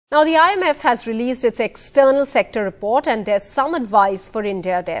Now, the IMF has released its external sector report and there's some advice for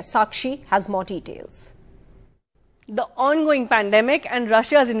India there. Sakshi has more details. The ongoing pandemic and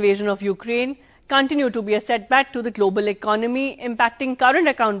Russia's invasion of Ukraine continue to be a setback to the global economy, impacting current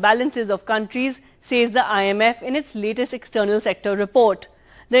account balances of countries, says the IMF in its latest external sector report.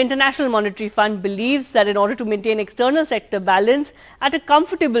 The International Monetary Fund believes that in order to maintain external sector balance at a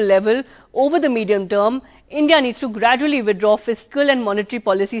comfortable level over the medium term, India needs to gradually withdraw fiscal and monetary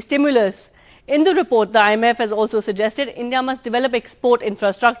policy stimulus. In the report, the IMF has also suggested India must develop export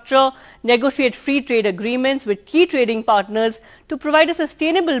infrastructure, negotiate free trade agreements with key trading partners to provide a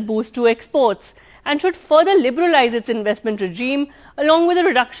sustainable boost to exports, and should further liberalize its investment regime along with a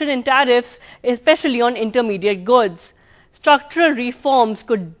reduction in tariffs, especially on intermediate goods. Structural reforms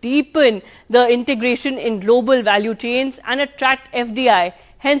could deepen the integration in global value chains and attract FDI,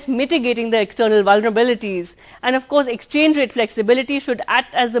 hence mitigating the external vulnerabilities. And of course, exchange rate flexibility should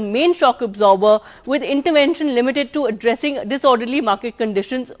act as the main shock absorber, with intervention limited to addressing disorderly market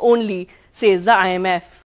conditions only, says the IMF.